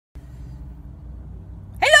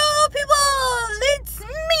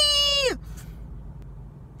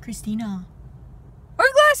Christina. Or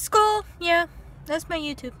Glass Skull. Yeah, that's my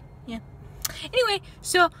YouTube. Yeah. Anyway,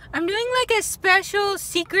 so I'm doing like a special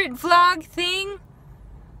secret vlog thing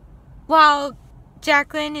while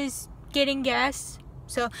Jacqueline is getting gas.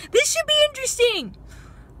 So this should be interesting.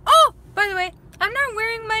 Oh, by the way, I'm not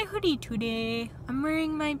wearing my hoodie today. I'm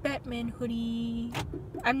wearing my Batman hoodie.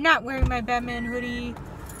 I'm not wearing my Batman hoodie.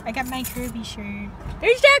 I got my Kirby shirt.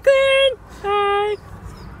 There's Jacqueline! Hi!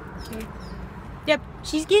 Okay. Yep,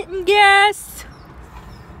 she's getting gas.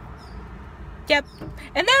 Yep.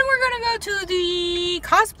 And then we're gonna go to the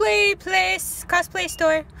cosplay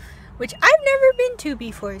store, which I've never been to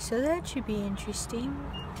before, so that should be interesting.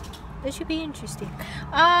 That should be interesting.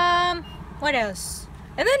 What else?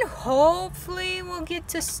 And then hopefully we'll get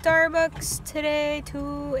to Starbucks today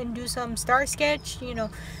too and do some star sketch, you know,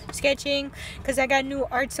 sketching, because I got new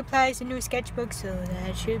art supplies and new sketchbooks, so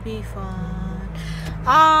that should be fun.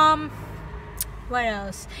 What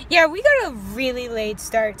else? Yeah, we got a really late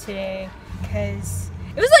start today because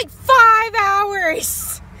it was like 5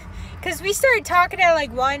 hours, because we started talking at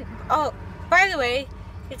like 1. Oh, by the way,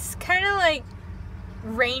 it's kind of like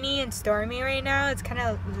rainy and stormy right now. It's kind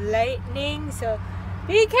of lightning, so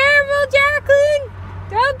be careful, Jacqueline!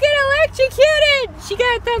 Don't get electrocuted! She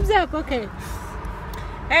got a thumbs up, okay.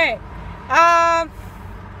 Alright.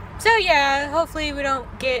 So yeah, hopefully we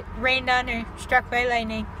don't get rained on or struck by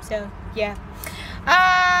lightning. So, yeah.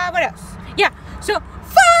 What else? Yeah, so 5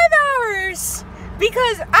 hours!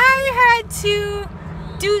 Because I had to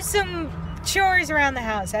do some chores around the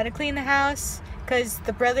house. I had to clean the house because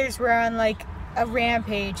the brothers were on like a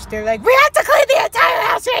rampage. They're like, we have to clean the entire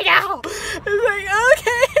house right now. I was like,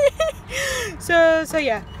 okay. So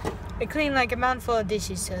yeah, I cleaned like a mouthful of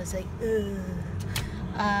dishes. So I was like, ugh.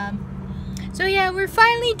 So yeah, we're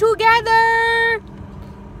finally together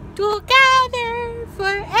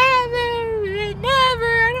forever and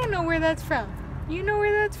ever. I don't know where that's from. You know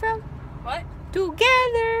where that's from? What?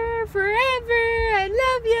 Together forever. I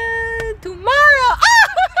love you. Tomorrow. Oh!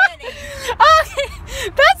 Okay.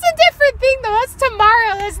 That's a different thing though. That's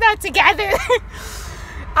tomorrow. That's not together.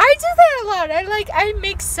 I do that a lot. I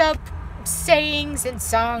mix up sayings and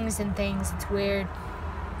songs and things. It's weird.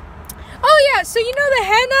 Oh yeah, so you know the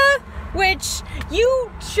henna? Which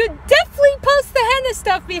you should definitely post the henna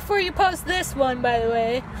stuff before you post this one, by the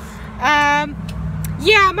way.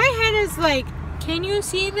 Yeah, my henna's like, can you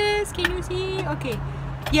see this? Can you see? Okay.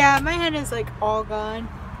 Yeah, my henna's like all gone.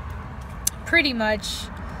 Pretty much.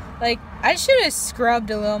 Like, I should have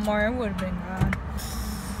scrubbed a little more. It would have been gone.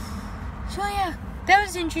 So yeah, that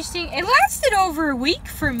was interesting. It lasted over a week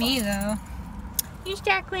for me though. Here's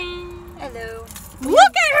Jacqueline. Hello. Look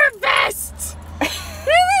at her vest!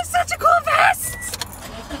 That is such a cool vest!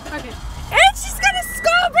 Okay. And she's got a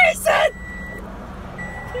skull bracelet!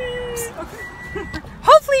 Okay.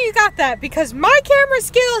 Hopefully you got that, because my camera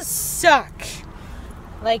skills suck.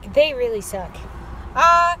 Like, they really suck.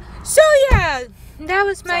 So yeah, that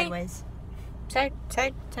was my... Sideways. Side.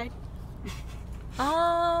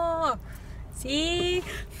 Oh, see?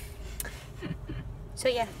 So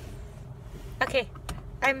yeah. Okay.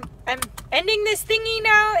 I'm ending this thingy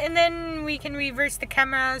now, and then we can reverse the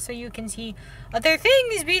camera so you can see other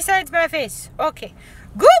things besides my face. Okay.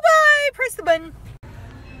 Goodbye! Press the button.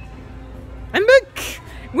 I'm back!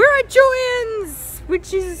 We're at Joann's,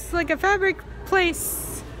 which is like a fabric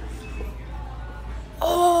place.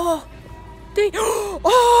 Oh!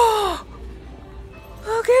 Oh!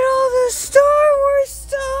 Look at all the Star Wars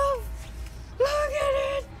stuff! Look at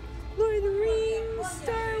it! Lord of the Rings,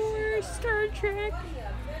 Star Wars, Star Trek.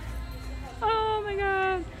 Oh my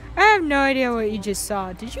god. I have no idea what you just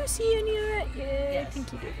saw. Did you see any of that? Yeah, yes. I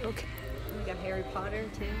think you did. Okay. We got Harry Potter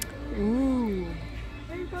too. Ooh.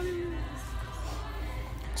 Harry Potter.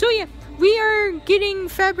 So yeah, we are getting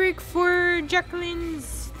fabric for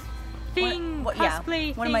Jacqueline's thing, cosplay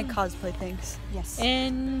thing. One of my cosplay things. Yes.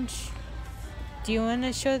 And do you want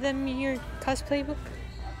to show them your cosplay book?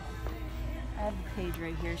 I have a page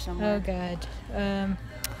right here somewhere. Oh god.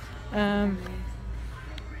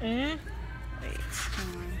 Wait,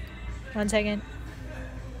 hang on. 1 second.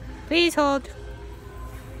 Please hold.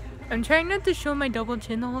 I'm trying not to show my double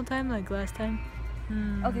chin the whole time like last time.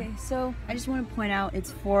 Okay, so I just want to point out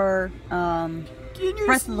it's for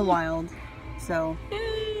Breath of the Wild. So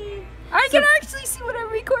I can actually see what I'm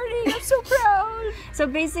recording. I'm so proud. So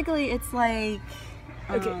basically it's like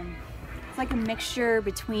it's like a mixture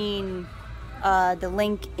between the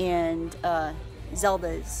Link and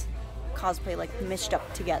Zelda's cosplay, like mished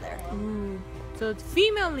up together. Ooh. So it's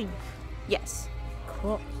female Link. Yes.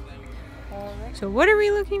 Cool. So what are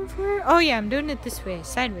we looking for? Oh yeah, I'm doing it this way,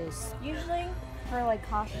 sideways. Usually for like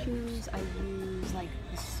costumes, I use like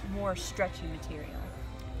this more stretchy material.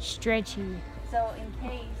 Stretchy. So in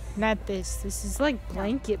case. Not this. This is like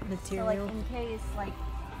blanket So material. like in case like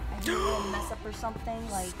I do a little mess up or something,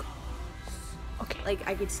 like like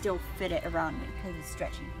I could still fit it around me because it's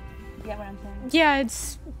stretchy. You get what I'm saying? Yeah,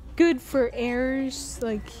 it's good for errors.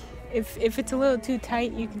 Like if it's a little too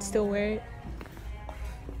tight, you can still wear it.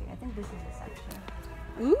 Okay, I think this is the section.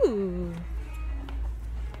 Ooh.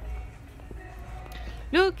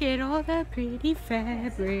 Look at all that pretty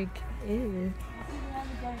fabric. Ew.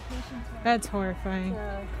 That's horrifying.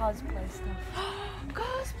 The cosplay stuff.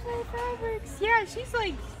 Cosplay fabrics. Yeah, she's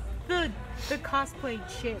like the cosplay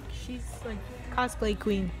chick. She's like cosplay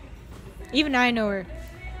queen. Even I know her,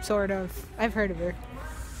 sort of. I've heard of her.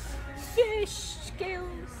 Fish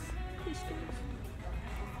scales. Fish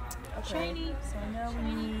scales. Okay. Shiny. So now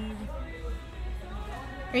we need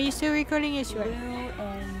Are you still recording? Yes, you blue are.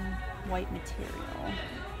 and white material.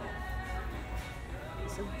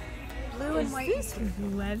 So blue and Is white this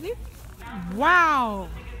material. leather? Wow.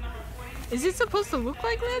 Is it supposed to look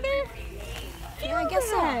like leather? Yeah, I guess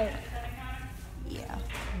so. that. Yeah.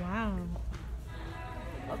 Wow.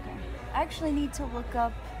 Okay. I actually need to look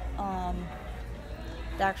up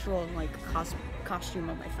the actual like costume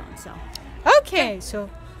on my phone. So. Okay, so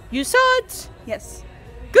you saw it. Yes.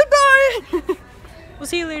 Goodbye. We'll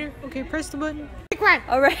see you later. Okay, press the button.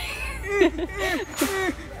 All right.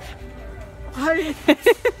 I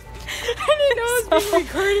didn't know it was being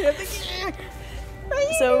recorded. I'm like, why are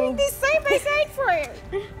you doing this side by side for it?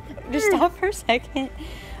 Just stop for a second.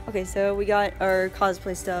 Okay, so we got our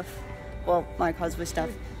cosplay stuff. Well, my cosplay stuff.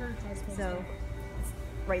 So, it's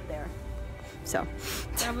right there. So.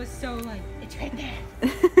 That was so like, it's right there.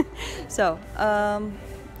 So,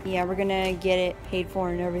 yeah, we're gonna get it paid for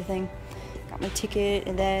and everything. Got my ticket,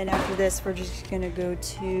 and then after this, we're just gonna go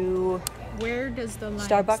to Where does the line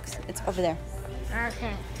Starbucks. It's over there.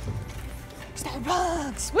 Okay.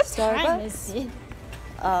 Starbucks. What time is it?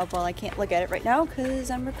 Well, I can't look at it right now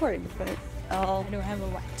because I'm recording, but I don't have a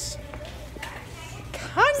watch.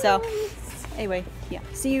 So, anyway, yeah.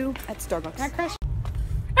 See you at Starbucks. Not crash.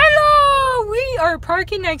 Hello! We are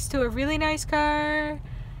parking next to a really nice car.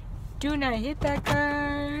 Do not hit that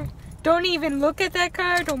car. Don't even look at that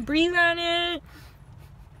car. Don't breathe on it.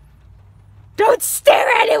 Don't stare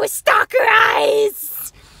at it with stalker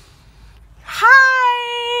eyes.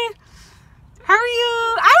 Hi. How are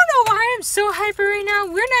you? I don't know why I'm so hyper right now.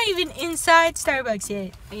 We're not even inside Starbucks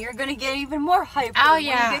yet. And you're gonna get even more hyper. Oh when you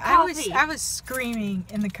yeah, get coffee. I was screaming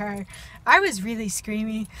in the car. I was really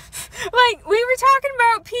screaming. Like we were talking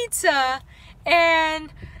about pizza,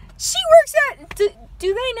 and she works at.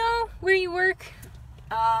 Do they know where you work?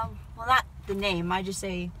 Well, not the name. I just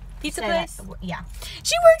say Pizza say place? that- Yeah.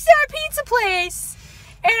 She works at a pizza place,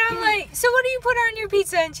 and I'm like, so what do you put on your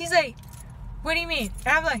pizza? And she's like, what do you mean?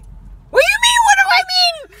 And I'm like, what do you mean? What do I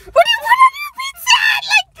mean? What do you put on your pizza?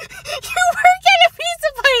 Like, you work at a pizza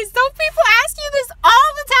place. Don't people ask you this all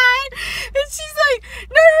the time? And she's like,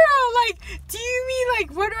 no. Like, do you mean, like,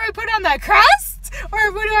 what do I put on that crust?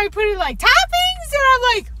 Or what do I put in, like, toppings? And I'm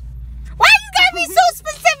like, why you got me so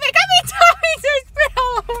specific? I mean, toppings are spit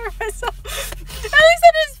all over myself. At least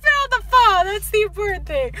I didn't spit on the phone. That's the important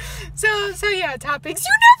thing. So yeah, toppings.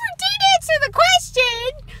 You never did answer the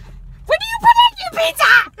question. What do you put on your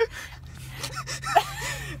pizza?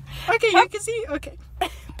 Okay, you can see. Okay.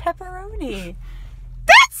 Pepperoni.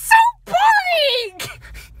 That's so boring.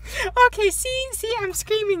 Okay, see, I'm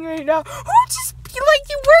screaming right now. Who just, like,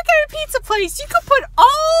 you work at a pizza place. You could put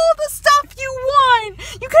all the stuff you want.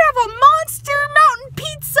 You could have a monster mountain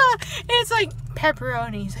pizza. And it's like,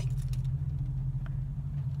 pepperoni. It's like,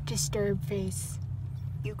 disturbed face.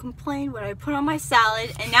 You complained what I put on my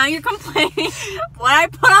salad, and now you're complaining what I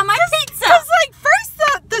put on my pizza. Because, like, first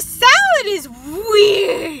the salad is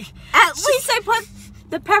weird. At least I put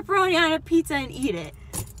the pepperoni on a pizza and eat it.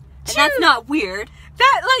 And that's not weird.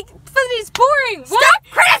 That, like, but it's boring. Stop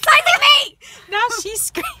criticizing me! Now she's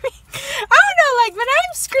screaming. I don't know, like, when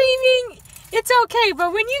I'm screaming, it's okay.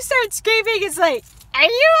 But when you start screaming, it's like, are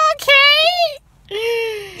you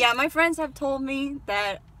okay? Yeah, my friends have told me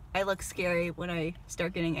that I look scary when I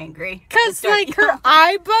start getting angry. Because, like, her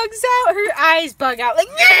eye bugs out. Her eyes bug out. Like,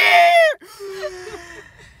 yeah!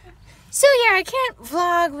 So, yeah, I can't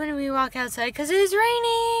vlog when we walk outside because it is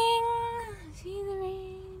raining. See the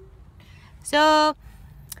rain. So,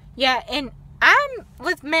 yeah, and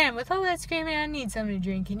with all that screaming, I need something to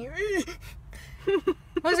drink. And you,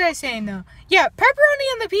 what was I saying, though? Yeah,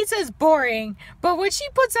 pepperoni on the pizza is boring, but what she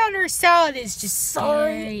puts on her salad is just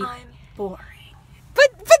scary. I'm boring.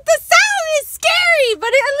 But the salad is scary, but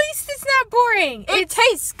at least it's not boring. It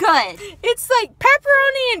tastes good. It's like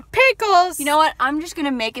pepperoni and pickles. You know what? I'm just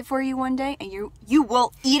gonna make it for you one day, and you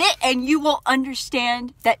will eat it, and you will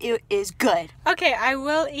understand that it is good. Okay, I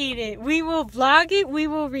will eat it. We will vlog it. We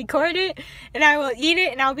will record it, and I will eat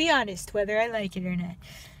it. And I'll be honest whether I like it or not.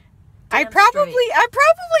 I probably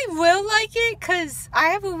will like it because I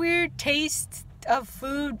have a weird taste of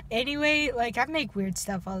food anyway. Like, I make weird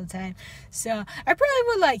stuff all the time, so I probably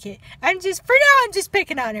would like it. For now I'm just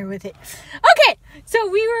picking on her with it. Okay, so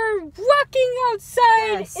we were walking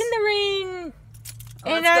outside in the rain.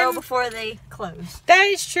 Let's go before they close. That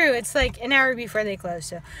is true. It's like an hour before they close,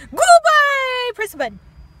 so goodbye. Press the button.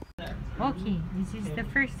 Okay, this is the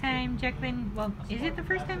first time Jacqueline, well, is it the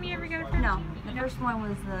first time you ever got a Frappuccino? No, the first one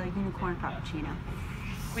was the unicorn Frappuccino,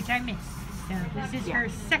 which I missed. So this is her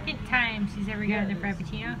second time she's ever gotten a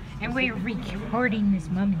Frappuccino, and we're recording this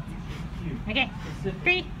moment. Okay,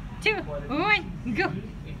 3, 2, 1, go!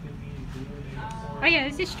 Oh yeah,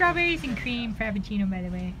 this is strawberries and cream Frappuccino, by the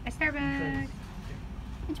way. At Starbucks.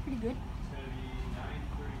 it's pretty good.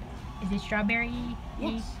 Is it strawberry?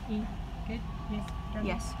 Yes. Good? Yes. Strawberry?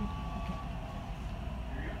 Yes. Good. Okay.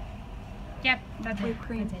 Yep, that's it.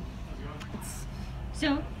 Cream. That's it.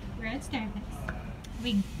 So, we're at Starbucks.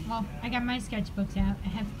 Well, I got my sketchbooks out. I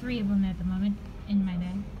have 3 of them at the moment in my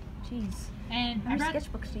bag. Jeez. And How many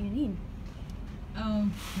sketchbooks do you need? Oh,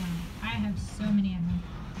 wow. I have so many of them.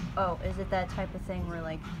 Oh, is it that type of thing where,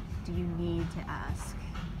 like, do you need to ask?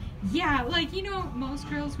 Yeah, like, you know, most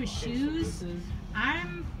girls with shoes,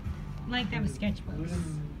 I'm like that with sketchbooks.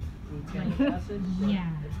 Like, yeah.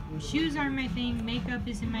 Shoes are my thing, makeup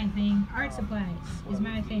isn't my thing, art supplies is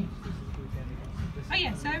my thing. Oh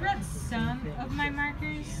yeah, so I brought some of my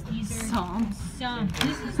markers. These are some.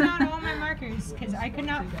 This is not all my markers because I could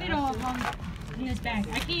not fit all of them in this bag.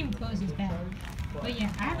 I can't even close this bag. But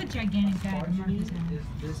yeah, I have a gigantic bag of markers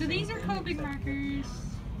now. So these are Copic markers.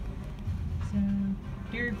 So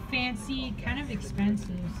they're fancy, kind of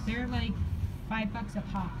expensive. They're like $5 a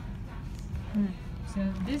pop. So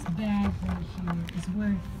this bag right here is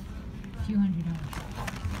worth a few $100s.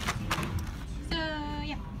 So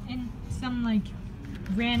yeah, and some like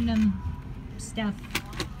random stuff.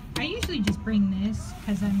 I usually just bring this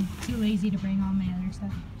because I'm too lazy to bring all my other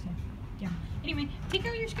stuff. So yeah. Anyway, take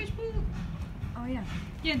out your sketchbook. Oh yeah.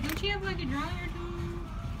 Yeah, don't you have like a drawing or two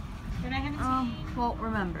that I haven't seen? Well,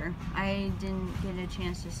 remember, I didn't get a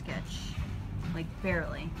chance to sketch, like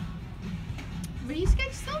barely. But you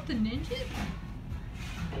sketched something, didn't you?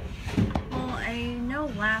 Well, I know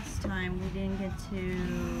last time we didn't get to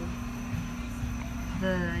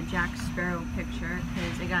the Jack Sparrow picture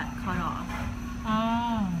because it got cut off.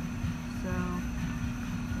 Oh. So,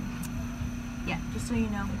 yeah, just so you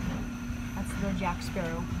know, that's the Jack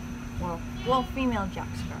Sparrow, well, female Jack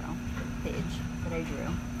Sparrow page that I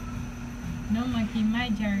drew. No monkey, my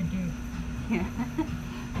character. Yeah.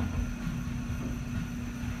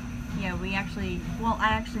 Yeah, I actually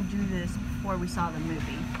drew this before we saw the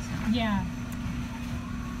movie. So. Yeah.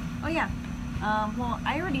 Oh yeah. Well,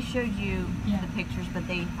 I already showed you the pictures, but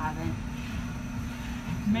they haven't.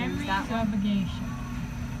 Memories obligation.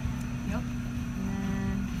 Yep.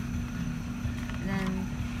 And then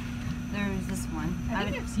there's this one. I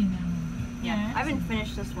think I've seen that one. Yeah, I haven't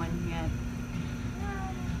finished this one yet.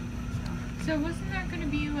 So wasn't that going to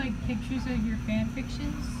be like pictures of your fan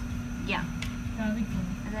fictions? Yeah. That would be cool.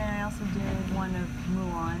 And then I also did one of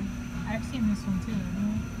Mulan. I've seen this one too.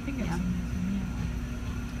 I think I've seen this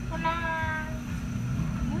one, yeah.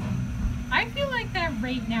 I feel like that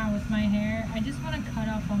right now with my hair. I just want to cut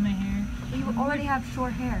off all my hair. You already have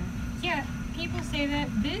short hair. Yeah, people say that.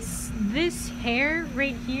 This hair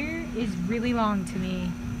right here is really long to me.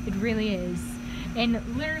 It really is. And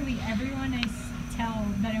literally everyone I tell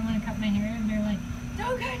that I want to cut my hair, and they're like,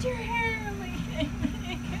 "Don't cut your hair!" I'm like, "I want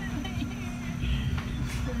to cut my hair."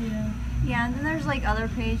 So, yeah. Yeah, and then there's like other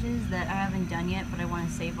pages that I haven't done yet, but I want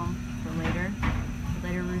to save them for later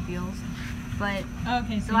reveals. But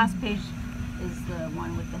okay, so the last page is the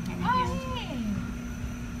one with the henna hands.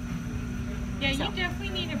 Yeah, so. You definitely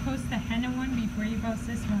need to post the henna one before you post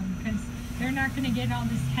this one, because they're not going to get all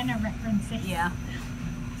this henna references. Yeah.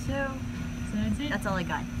 So that's it? That's all I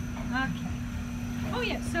got. Okay. Oh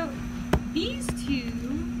yeah, so these two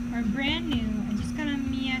are brand new. I just got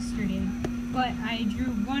them yesterday, but I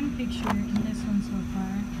drew one picture in this one so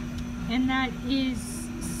far, and that is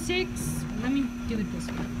 6. Let me do it this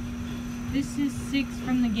way. This is 6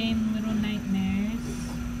 from the game Little Nightmares,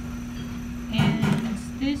 and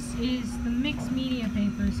this is the mixed media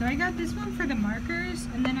paper. So I got this one for the markers,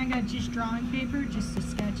 and then I got just drawing paper just to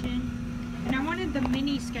sketch in. And I wanted the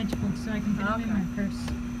mini sketchbook so I can put them in my purse.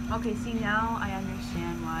 Okay, see now I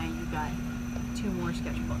understand why you got got 2 more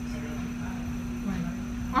sketchbooks.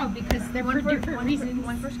 Oh, because they're for different reasons.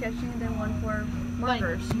 One for sketching and then one for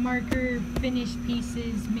markers. Like marker, finished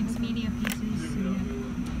pieces, mixed media pieces. So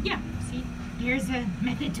yeah, see, here's a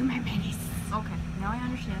method to my madness. Okay, now I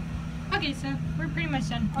understand. Okay, so we're pretty much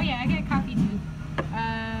done. Oh yeah, I got coffee too.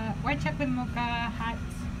 White chocolate mocha hot,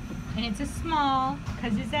 and it's a small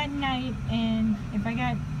because it's at night. And if I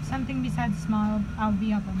got something besides small, I'll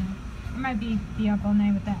be up all night. I might be up all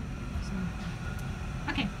night with that. So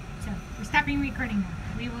okay, so we're stopping recording now.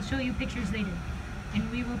 We will show you pictures later,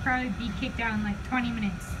 and we will probably be kicked out in like 20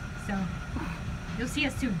 minutes. So you'll see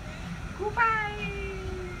us soon. Goodbye.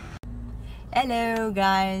 Hello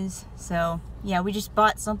guys. So yeah, we just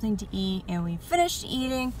bought something to eat and we finished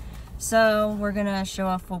eating. So we're gonna show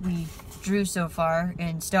off what we drew so far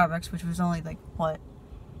in Starbucks, which was only like what?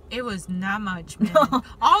 It was not much, man. All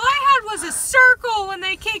I had was a circle when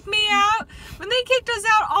they kicked me out. When they kicked us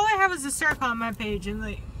out, all I had was a circle on my page, and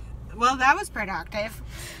like, well, that was productive.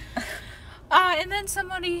 And then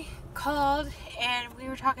somebody called, and we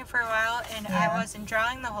were talking for a while, and I wasn't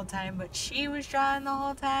drawing the whole time, but she was drawing the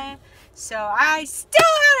whole time. So I still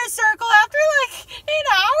had a circle after like an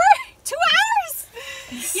hour, 2 hours.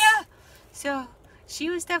 Yeah. So she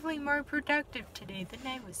was definitely more productive today than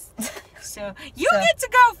I was. So you get to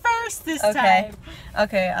go first this time.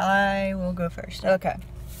 Okay, I will go first. Okay.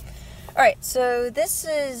 Alright, so this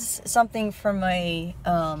is something from my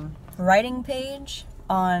writing page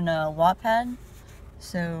on Wattpad.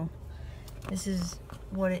 So this is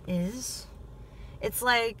what it is. It's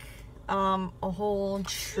like a whole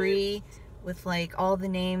tree with like all the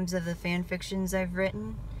names of the fan fictions I've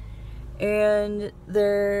written. And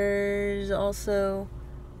there's also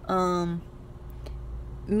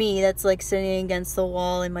me that's like sitting against the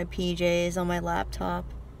wall in my PJs on my laptop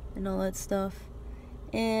and all that stuff.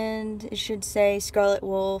 And it should say Scarlet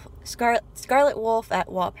Wolf at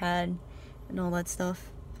Wattpad and all that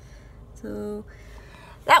stuff. So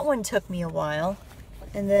that one took me a while.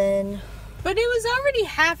 And then but it was already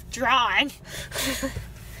half drawn.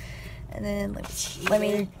 And then let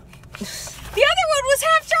me the other one was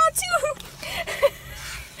half drawn too.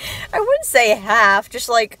 I wouldn't say half, just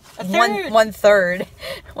like one third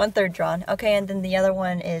drawn. Okay, and then the other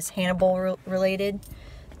one is Hannibal related.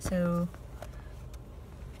 So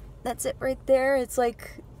that's it right there. It's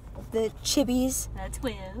like the Chibis. That's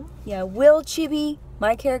Will. Yeah, Will Chibi,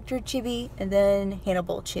 my character Chibi, and then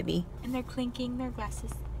Hannibal Chibi. And they're clinking their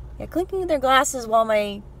glasses. Yeah, clinking their glasses while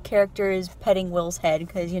my character is petting Will's head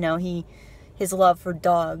because, you know, his love for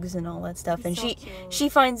dogs and all that stuff. He's and so she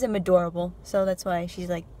finds him adorable, so that's why she's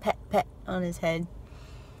like pet on his head.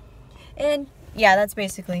 And yeah, that's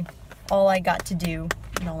basically all I got to do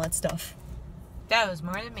and all that stuff. That was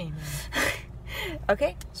more than me, man.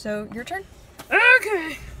 Okay, so your turn.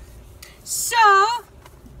 Okay. So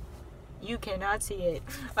you cannot see it.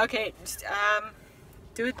 Okay, just,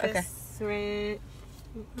 do it this way.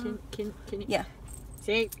 Can you? Yeah.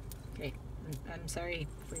 See? Okay. I'm sorry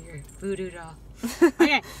for your voodoo doll.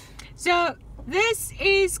 Okay. So this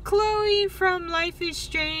is Chloe from Life is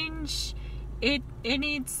Strange. It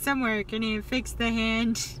needs some work. I need to fix the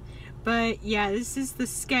hand. But yeah, this is the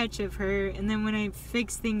sketch of her, and then when I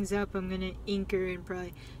fix things up, I'm gonna ink her and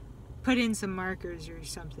probably put in some markers or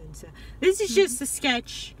something. So this is just a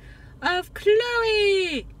sketch of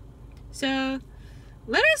Chloe. So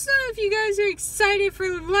let us know if you guys are excited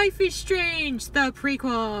for Life is Strange, the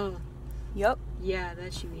prequel. Yep. Yeah,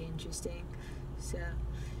 that should be interesting. So,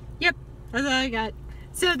 yep, that's all I got.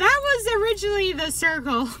 So that was originally the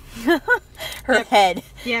circle. Her head.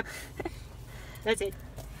 Yep. That's it.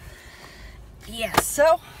 Yeah,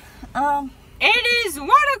 so, It is 1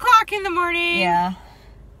 o'clock in the morning. Yeah,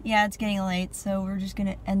 it's getting late, so we're just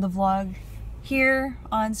gonna end the vlog here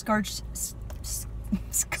on Scarch.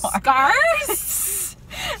 Scars?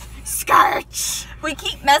 Scarch. We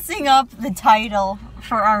keep messing up the title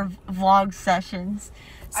for our vlog sessions.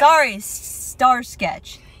 Sorry, Star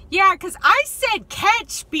Sketch. Yeah, because I said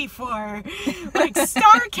catch before. Like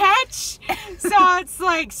star catch. So it's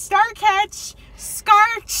like star catch,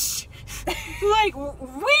 scarch. Like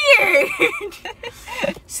weird.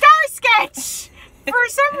 Star sketch. For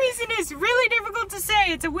some reason it's really difficult to say.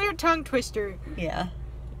 It's a weird tongue twister. Yeah.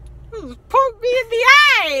 Poke me in the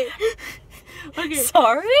eye. Okay.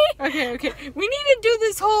 Sorry? Okay. We need to do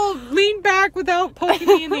this whole lean back without poking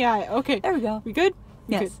me in the eye. Okay. There we go. We good?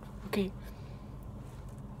 Yes. Good. Okay.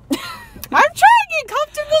 I'm trying to get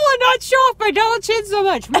comfortable and not show off my double chin so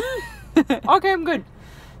much. Okay, I'm good.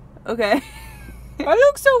 Okay. I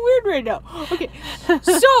look so weird right now. Okay.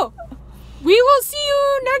 So, we will see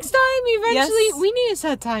you next time eventually. Yes. We need to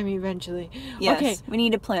set time eventually. Yes, Okay. we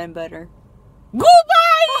need to plan better. Goodbye!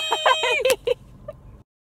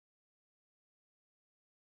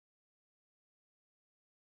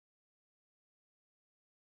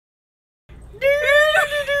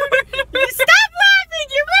 Stop laughing!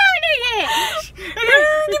 You're ruining it!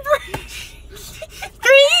 3,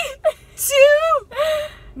 2,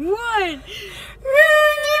 1.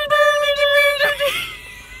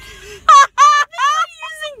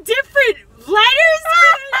 Using different letters?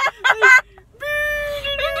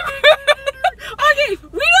 Okay,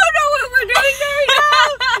 we don't know what we're doing right now.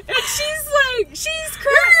 And she's like, she's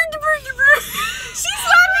crying. She's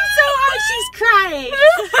laughing so hard she's crying.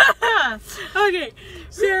 Okay,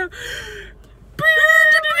 so.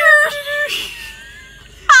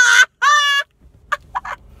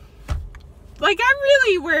 Like, I'm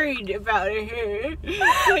really worried about her.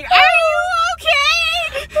 Like, are you okay?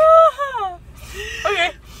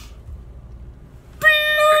 Okay.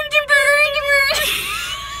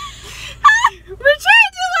 We're trying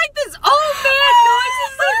to do like this old man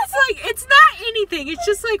noises. It's like, it's not anything. It's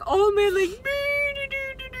just like old man, like.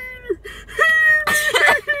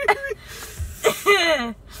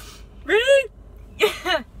 Ready?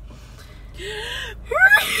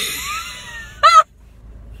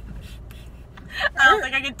 I don't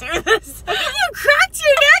think I can do this. You cracked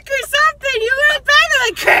your neck or something. You went back and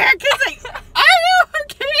like crack. It's like, are you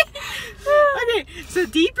okay? Okay, so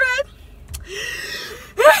deep breath.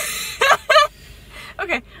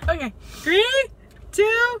 Okay. 3,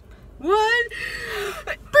 2, 1.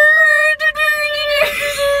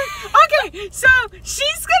 Okay, so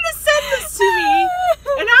she's gonna send this to me,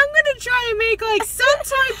 and I'm gonna try to make like some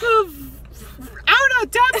type of, I don't know,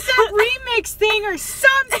 dubstep remix thing or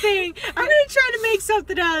something. I'm gonna try to make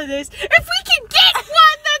something out of this. If we can get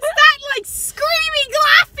one that's not like screaming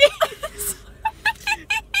laughing.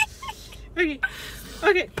 Okay.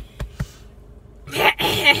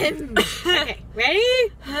 Okay,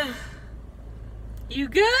 ready? You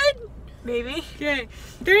good? Maybe. Okay.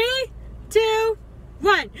 3, 2,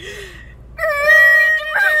 1.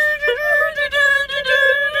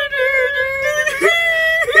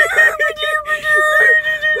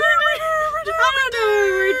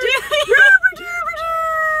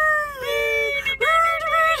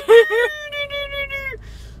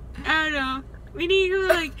 I don't know. We need to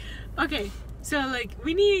like, okay, so like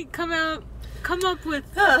we need to come up with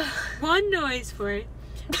one noise for it.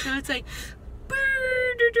 So it's like,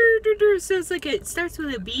 so it's like it starts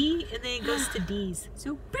with a B and then it goes to D's.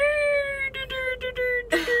 So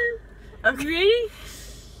okay. Ready?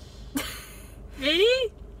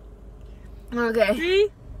 Ready? Okay. 3,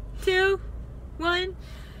 2, 1.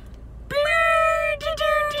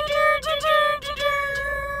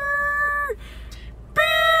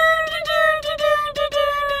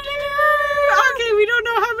 Okay, we don't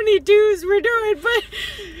know how many do's we're doing, but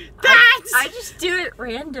that's. I just do it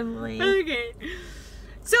randomly. Okay.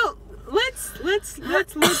 So let's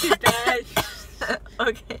look at that.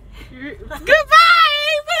 Okay. Goodbye.